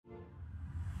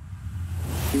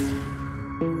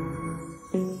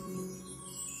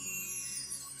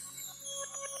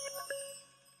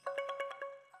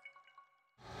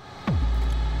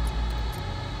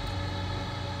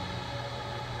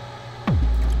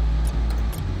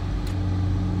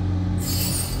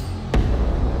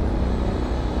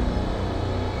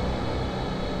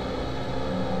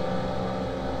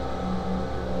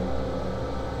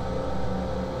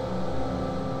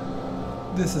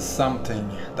This is something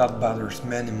that bothers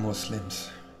many Muslims,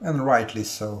 and rightly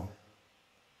so.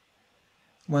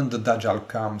 When the Dajjal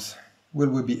comes, will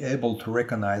we be able to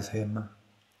recognize him?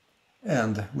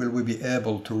 And will we be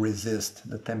able to resist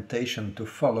the temptation to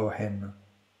follow him?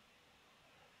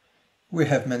 We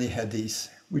have many hadiths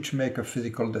which make a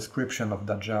physical description of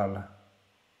Dajjal.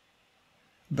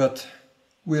 But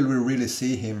will we really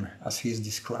see him as he is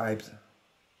described?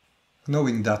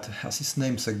 Knowing that, as his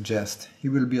name suggests, he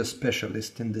will be a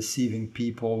specialist in deceiving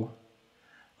people,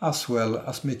 as well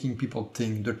as making people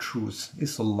think the truth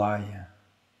is a lie.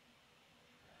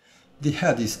 The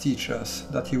hadiths teach us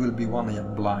that he will be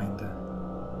one-eyed blind.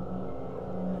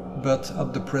 But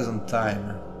at the present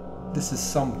time, this is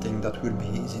something that will be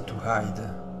easy to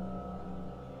hide.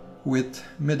 With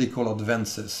medical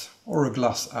advances, or a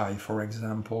glass eye for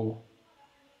example.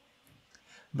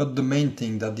 But the main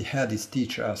thing that the hadiths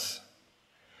teach us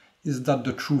is that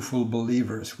the truthful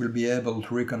believers will be able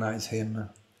to recognize him,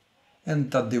 and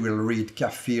that they will read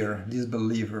Kafir,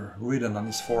 disbeliever, written on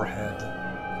his forehead.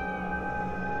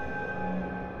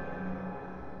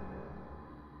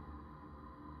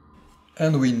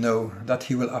 And we know that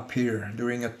he will appear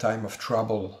during a time of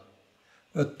trouble,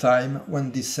 a time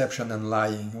when deception and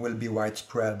lying will be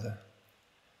widespread,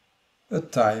 a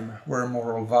time where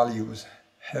moral values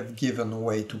have given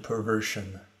way to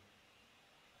perversion,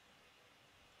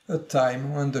 a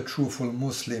time when the truthful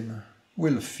Muslim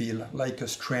will feel like a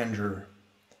stranger,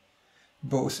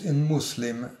 both in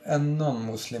Muslim and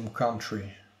non-Muslim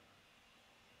country.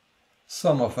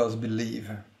 Some of us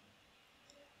believe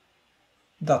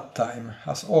that time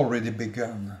has already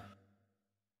begun.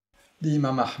 The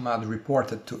Imam Ahmad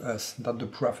reported to us that the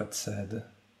Prophet said,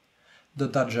 "The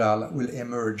Dajjal will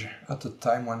emerge at a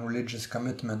time when religious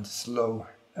commitment is low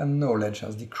and knowledge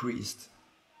has decreased."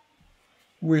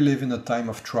 We live in a time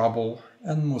of trouble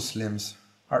and Muslims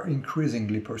are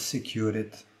increasingly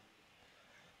persecuted.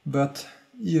 But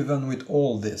even with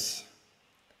all this,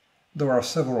 there are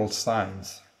several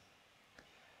signs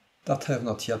that have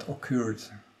not yet occurred.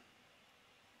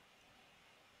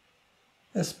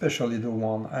 Especially the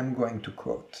one I'm going to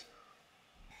quote.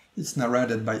 It's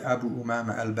narrated by Abu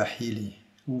Umama al-Bahili,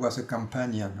 who was a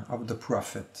companion of the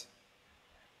Prophet.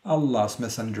 Allah's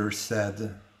Messenger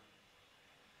said,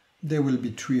 "There will be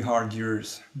 3 hard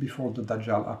years before the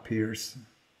Dajjal appears.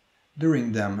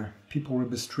 During them, people will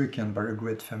be stricken by a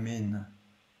great famine.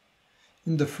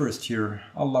 In the first year,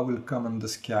 Allah will command the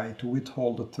sky to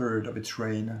withhold 1/3 of its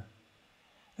rain,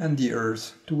 and the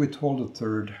earth to withhold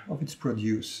 1/3 of its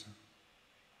produce.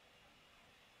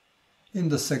 In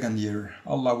the second year,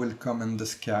 Allah will command the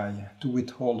sky to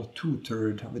withhold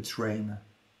 2/3 of its rain,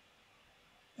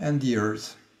 and the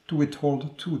earth to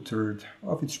withhold 2/3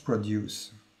 of its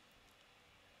produce.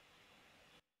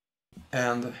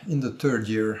 And in the third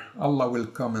year, Allah will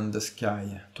command the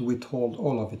sky to withhold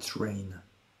all of its rain,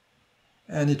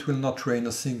 and it will not rain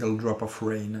a single drop of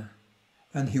rain,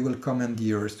 and He will command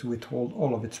the earth to withhold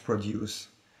all of its produce,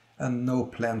 and no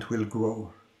plant will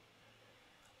grow.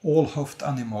 All hoofed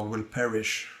animal will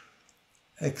perish,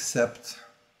 except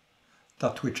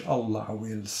that which Allah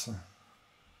wills."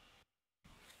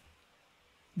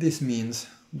 This means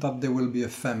that there will be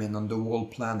a famine on the whole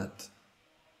planet.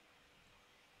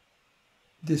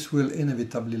 This will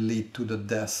inevitably lead to the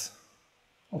death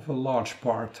of a large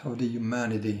part of the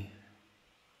humanity.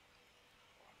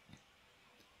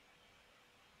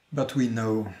 But we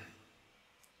know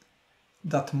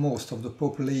that most of the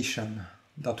population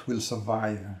that will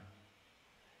survive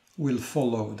will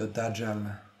follow the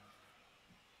Dajjal,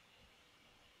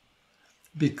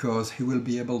 because he will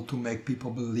be able to make people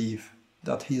believe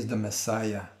that he is the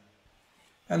Messiah,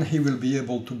 and he will be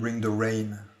able to bring the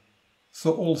rain,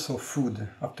 so also food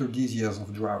after these years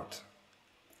of drought.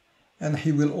 And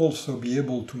he will also be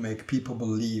able to make people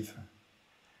believe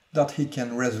that he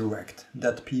can resurrect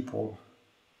dead people,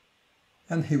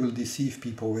 and he will deceive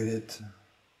people with it,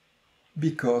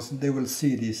 because they will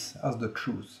see this as the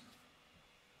truth.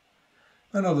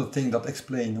 Another thing that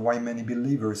explains why many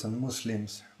believers and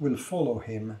Muslims will follow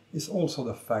him is also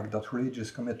the fact that religious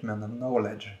commitment and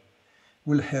knowledge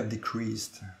will have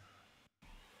decreased.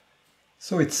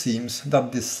 So it seems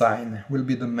that this sign will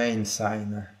be the main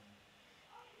sign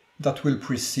that will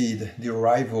precede the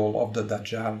arrival of the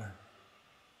Dajjal.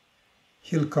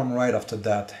 He'll come right after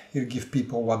that. He'll give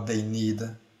people what they need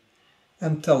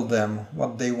and tell them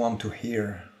what they want to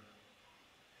hear.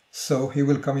 So he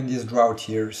will come in these drought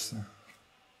years.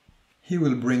 He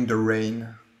will bring the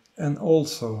rain and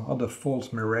also other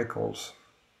false miracles,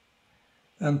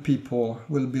 and people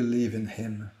will believe in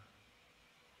him.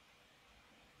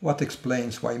 What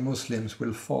explains why Muslims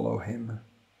will follow him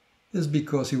is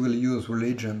because he will use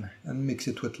religion and mix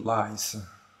it with lies,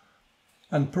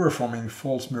 and performing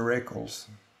false miracles.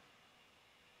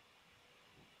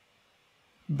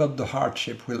 But the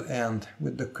hardship will end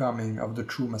with the coming of the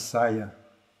true Messiah.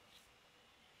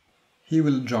 He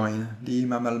will join the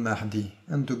Imam al-Mahdi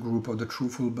and the group of the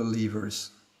truthful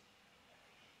believers.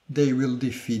 They will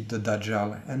defeat the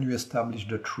Dajjal and reestablish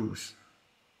the truth.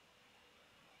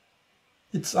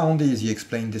 It sounds easy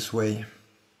explained this way,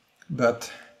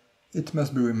 but it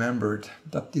must be remembered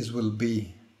that this will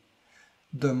be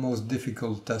the most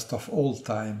difficult test of all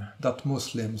time that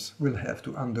Muslims will have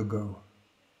to undergo.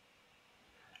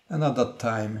 And at that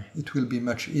time it will be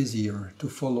much easier to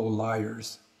follow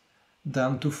liars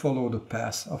than to follow the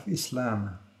path of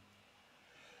Islam.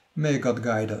 May God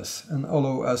guide us and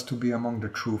allow us to be among the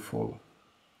truthful.